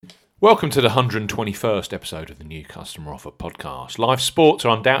Welcome to the 121st episode of the New Customer Offer podcast. Live sports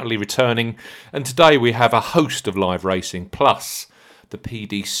are undoubtedly returning, and today we have a host of live racing plus the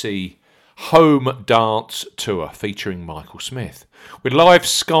PDC Home Darts Tour featuring Michael Smith. With live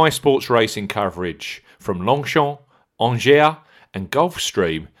Sky Sports racing coverage from Longchamp, Angers and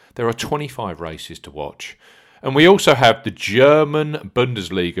Gulfstream, there are 25 races to watch. And we also have the German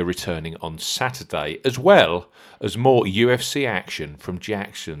Bundesliga returning on Saturday, as well as more UFC action from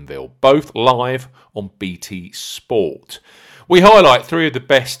Jacksonville, both live on BT Sport. We highlight three of the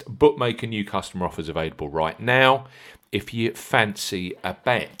best bookmaker new customer offers available right now if you fancy a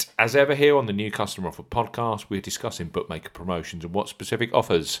bet. As ever here on the New Customer Offer podcast, we're discussing bookmaker promotions and what specific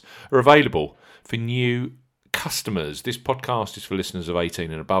offers are available for new customers. This podcast is for listeners of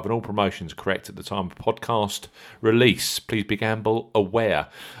 18 and above, and all promotions are correct at the time of podcast release. Please be gamble aware.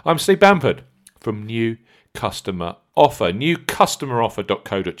 I'm Steve Bamford from New Customer Offer.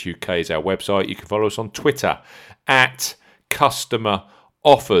 Newcustomeroffer.co.uk is our website. You can follow us on Twitter at Customer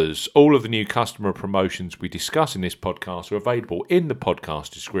Offers. All of the new customer promotions we discuss in this podcast are available in the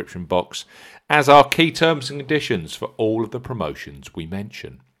podcast description box, as are key terms and conditions for all of the promotions we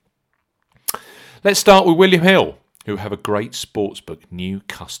mention. Let's start with William Hill, who have a great sportsbook new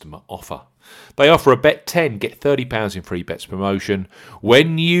customer offer. They offer a bet 10, get £30 in free bets promotion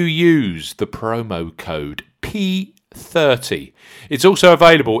when you use the promo code P30. It's also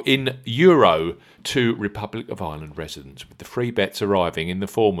available in Euro to Republic of Ireland residents, with the free bets arriving in the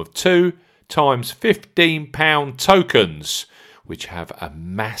form of 2 times £15 tokens, which have a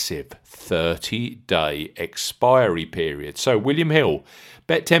massive 30-day expiry period. So William Hill,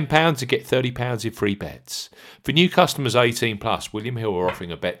 bet £10 to get £30 in free bets. For new customers 18 plus, William Hill are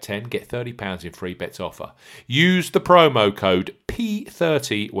offering a bet 10, get £30 in free bets offer. Use the promo code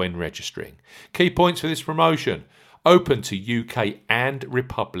P30 when registering. Key points for this promotion: open to UK and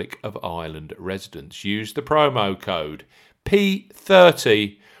Republic of Ireland residents. Use the promo code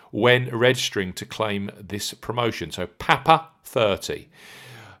P30 when registering to claim this promotion. So PAPA30.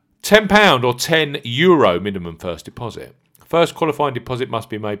 £10 or €10 minimum first deposit. First qualifying deposit must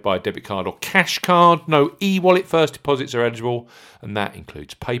be made by a debit card or cash card. No e-wallet first deposits are eligible, and that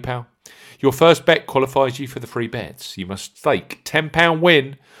includes PayPal. Your first bet qualifies you for the free bets. You must stake £10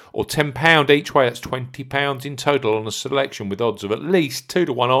 win or £10 each way. That's £20 in total on a selection with odds of at least 2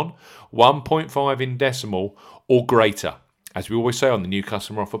 to 1 on, 1.5 in decimal or greater. As we always say on the New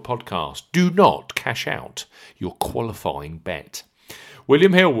Customer Offer podcast, do not cash out your qualifying bet.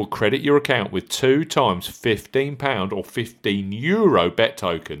 William Hill will credit your account with 2 times £15 or €15 bet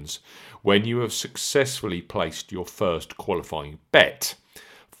tokens when you have successfully placed your first qualifying bet.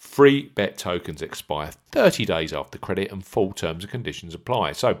 Free bet tokens expire 30 days after credit and full terms and conditions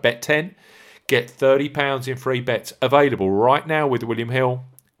apply. So bet 10, get £30 in free bets available right now with William Hill.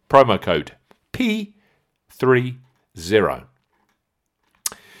 Promo code P30.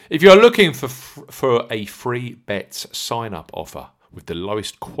 If you're looking for a free bets sign-up offer with the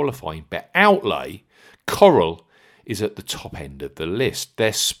lowest qualifying bet outlay, Coral is at the top end of the list.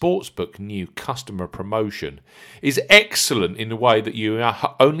 Their sportsbook new customer promotion is excellent in the way that you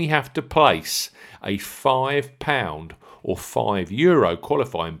only have to place a £5 or €5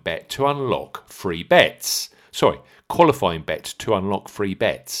 qualifying bet to unlock free bets. Qualifying bet to unlock free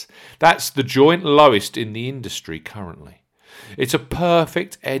bets. That's the joint lowest in the industry currently. It's a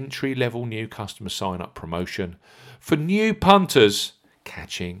perfect entry-level new customer sign-up promotion for new punters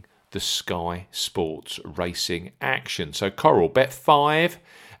catching the Sky Sports racing action. So Coral, bet 5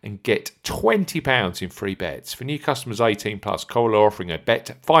 and get £20 in free bets. For new customers 18 plus, Coral are offering a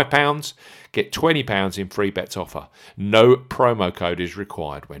bet £5, get £20 in free bets offer. No promo code is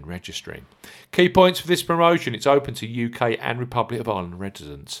required when registering. Key points for this promotion: it's open to UK and Republic of Ireland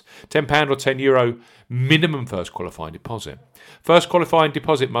residents. £10 or €10 minimum first qualifying deposit. First qualifying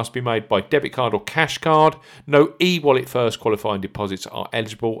deposit must be made by debit card or cash card. No e-wallet first qualifying deposits are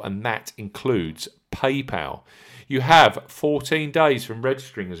eligible, and that includes PayPal. You have 14 days from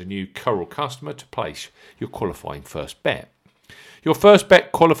registering as a new Coral customer to place your qualifying first bet. Your first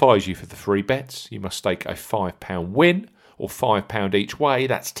bet qualifies you for the free bets. You must stake a £5 win or £5 each way,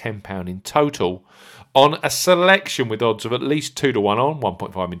 that's £10 in total, on a selection with odds of at least 2 to 1 on,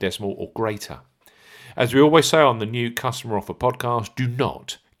 1.5 in decimal or greater. As we always say on the New Customer Offer podcast, do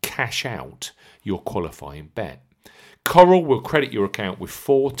not cash out your qualifying bet. Coral will credit your account with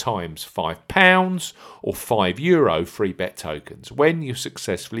 4 times £5 or €5 free bet tokens when you've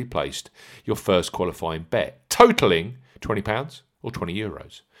successfully placed your first qualifying bet, totaling £20 or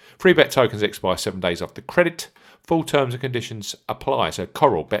 €20. Free bet tokens expire 7 days after credit. Full terms and conditions apply. So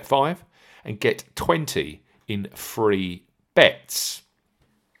Coral, bet 5 and get 20 in free bets.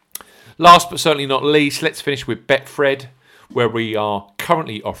 Last but certainly not least, let's finish with Betfred, where we are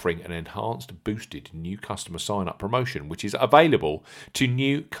currently offering an enhanced, boosted new customer sign-up promotion, which is available to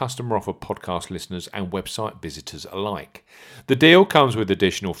new customer offer podcast listeners and website visitors alike. The deal comes with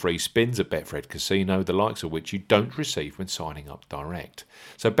additional free spins at Betfred Casino, the likes of which you don't receive when signing up direct.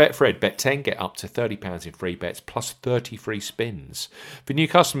 So Betfred, bet 10, get up to £30 in free bets plus 30 free spins. For new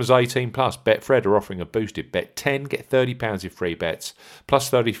customers 18 plus, Betfred are offering a boosted bet 10, get £30 in free bets plus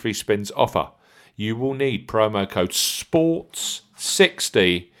 30 free spins offer. You will need promo code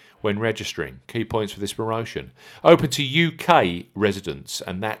SPORTS60 when registering. Key points for this promotion. Open to UK residents,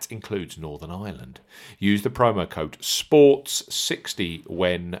 and that includes Northern Ireland. Use the promo code SPORTS60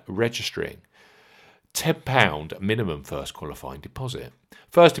 when registering. £10 minimum first qualifying deposit.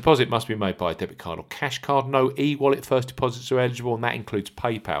 First deposit must be made by a debit card or cash card. No e-wallet first deposits are eligible, and that includes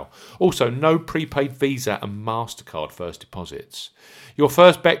PayPal. Also, no prepaid Visa and MasterCard first deposits. Your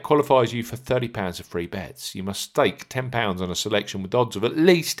first bet qualifies you for £30 of free bets. You must stake £10 on a selection with odds of at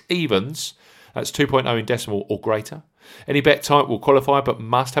least evens. That's 2.0 in decimal or greater. Any bet type will qualify but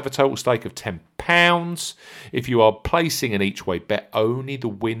must have a total stake of £10. If you are placing an each-way bet, only the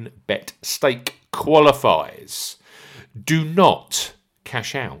win bet stake qualifies. Do not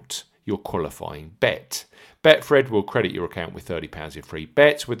cash out your qualifying bet. Betfred will credit your account with £30 in free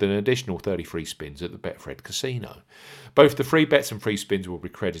bets with an additional 30 free spins at the Betfred Casino. Both the free bets and free spins will be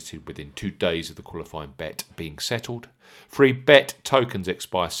credited within 2 days of the qualifying bet being settled. Free bet tokens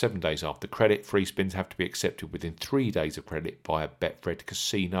expire 7 days after credit. Free spins have to be accepted within 3 days of credit via Betfred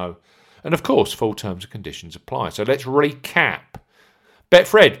Casino. And of course, full terms and conditions apply. So let's recap.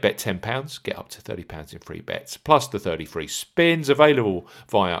 Betfred, bet £10, get up to £30 in free bets, plus the 30 free spins available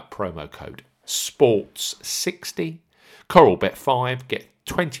via promo code SPORTS60. Coral, bet 5, get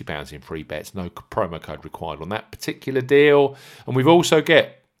 £20 in free bets, no promo code required on that particular deal. And we've also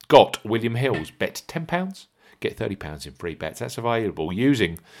got William Hills, bet £10, get £30 in free bets. That's available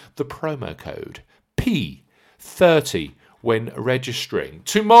using the promo code P30 when registering.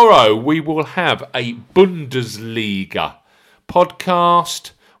 Tomorrow we will have a Bundesliga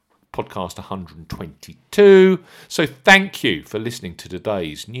podcast 122. So thank you for listening to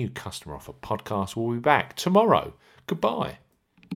today's new customer offer podcast. We'll be back tomorrow. Goodbye.